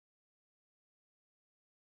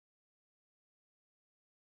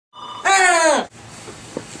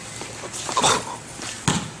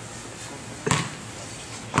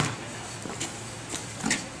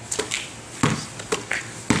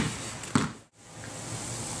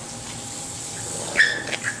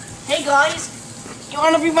Hey guys, you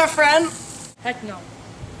wanna be my friend? Heck no.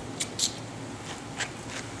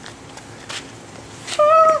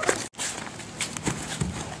 Oh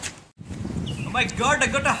my god, I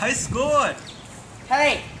got a high score!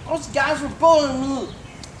 Hey, those guys were bullying me.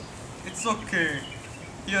 It's okay.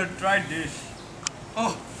 Here, try this.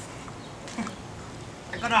 Oh,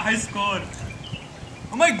 I got a high score.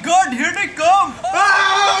 Oh my god, here they come!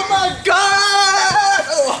 Oh my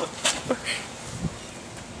god!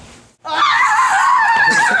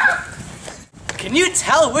 Can you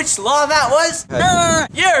tell which law that was?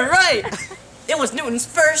 You're right! It was Newton's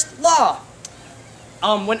first law.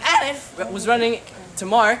 When Anif was running to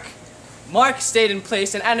Mark stayed in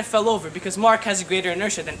place and Anif fell over because Mark has a greater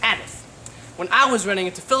inertia than Anif. When I was running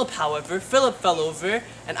into Philip, however, Philip fell over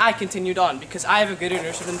and I continued on because I have a greater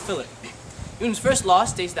inertia than Philip. Newton's first law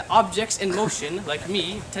states that objects in motion, like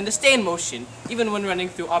me, tend to stay in motion even when running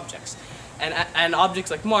through objects. And objects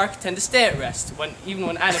like Mark tend to stay at rest, even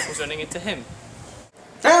when Anif was running into him.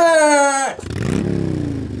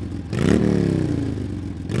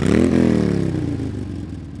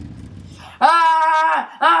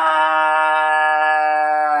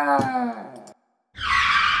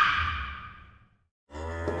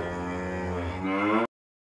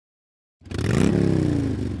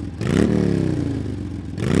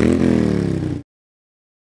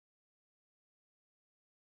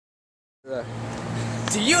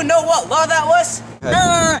 Do you know what law that was?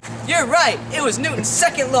 You're right, it was Newton's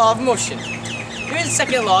second law of motion. Newton's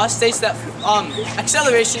second law states that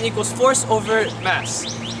acceleration equals force over mass.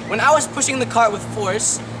 When I was pushing the cart with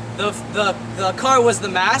force, the car was the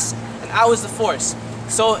mass and I was the force.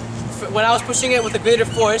 So when I was pushing it with a greater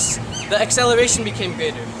force, the acceleration became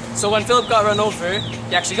greater. So when Philip got run over,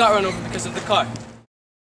 he actually got run over because of the car.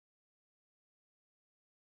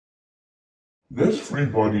 This free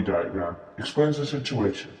body diagram explains the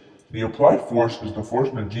situation. The applied force is the force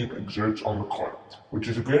the Jeep exerts on the car, which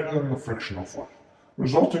is greater than the frictional force,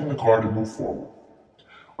 resulting in the car to move forward.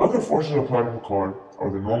 Other forces applied on the car are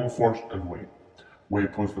the normal force and weight.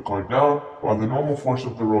 Weight pulls the car down, while the normal force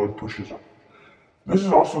of the road pushes up. This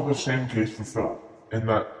is also the same case for Philip, in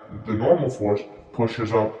that the normal force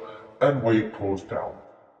pushes up and weight pulls down.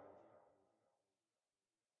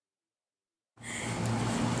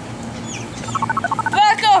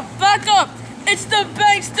 Back up! It's the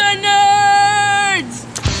Bankster Nerds!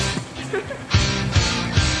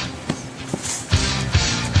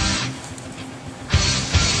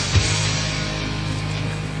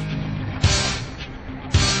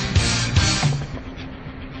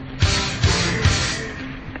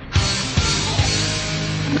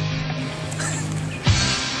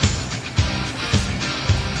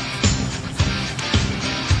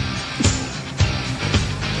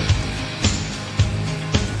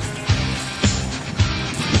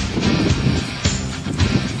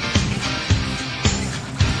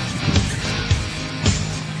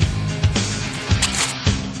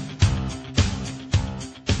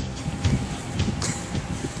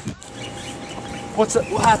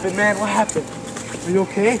 What happened, man? What happened? Are you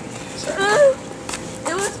okay? It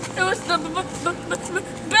was the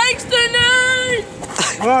Bankster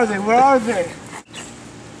Nerds! Where are they? Where are they?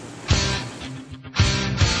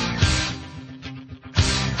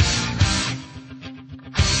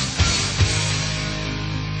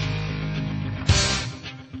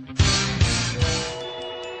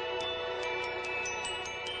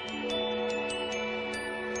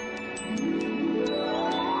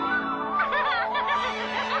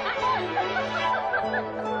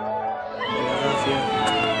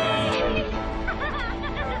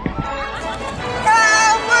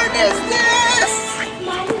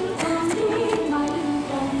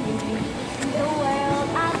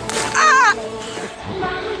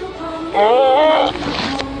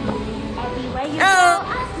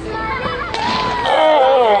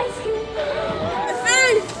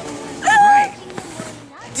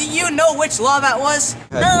 Do you know which law that was?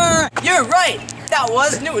 You're right! That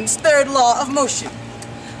was Newton's third law of motion.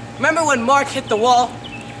 Remember when Mark hit the wall?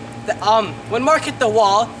 When Mark hit the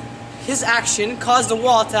wall, his action caused the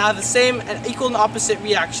wall to have the same and equal and opposite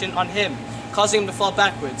reaction on him, causing him to fall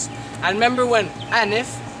backwards. And remember when Anif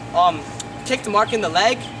kicked Mark in the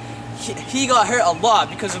leg? He got hurt a lot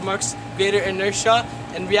because of Mark's greater inertia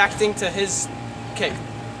and reacting to his kick.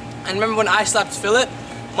 And remember when I slapped Philip?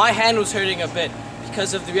 My hand was hurting a bit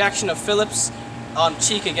because of the reaction of Philip's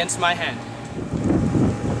cheek against my hand.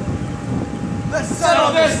 Let's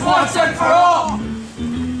settle this once and for all!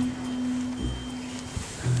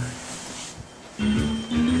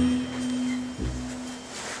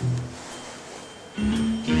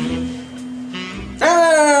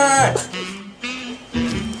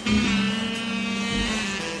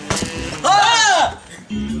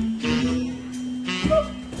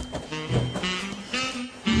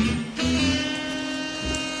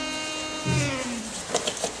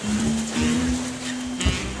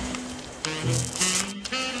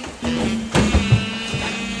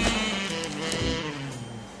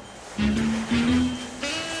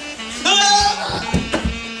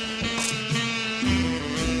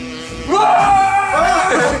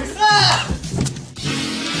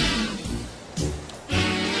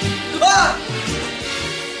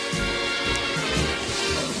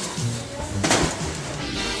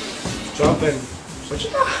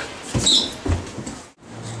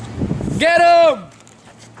 Get him!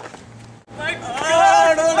 My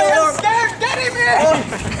God! I am scared! Get him here!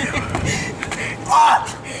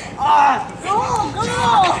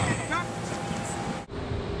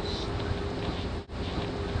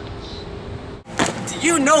 Do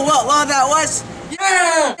you know what law that was?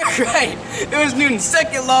 Yeah! Right! It was Newton's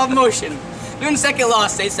second law of motion. Newton's second law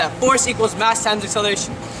states that force equals mass times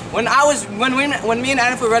acceleration. When me and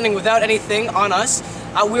Anif were running without anything on us,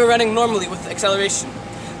 we were running normally with acceleration.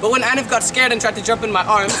 But when Anif got scared and tried to jump in my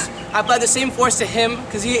arms, I applied the same force to him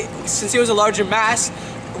because since he was a larger mass,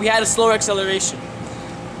 we had a slower acceleration.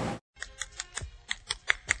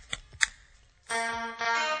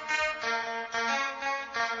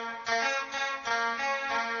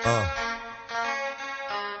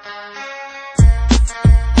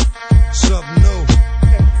 Something new.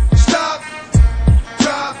 Stop,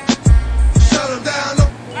 drop, shut them down.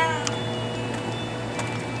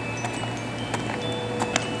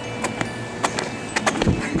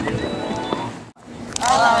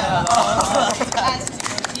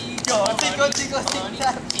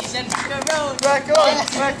 Back up.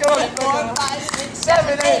 4, 5, 6,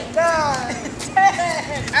 7, 8, 9,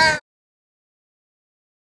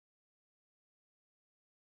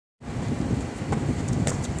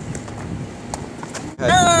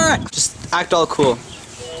 10. Just act all cool.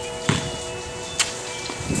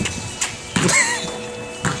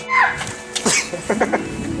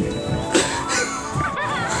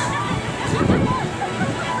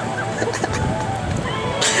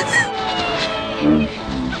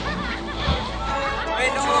 Wait,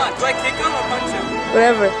 no, hold on. Do I kick him or punch him?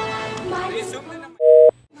 Whatever. Are you zooming in?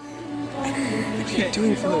 What are you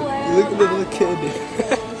doing, Philip? You look at the little kid.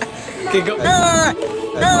 Okay, go.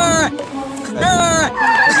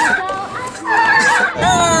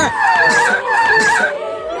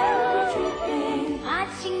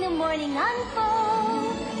 Watching the morning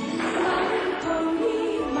unfold.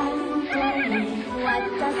 What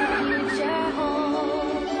does the future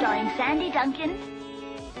hold? Starring Sandy Duncan.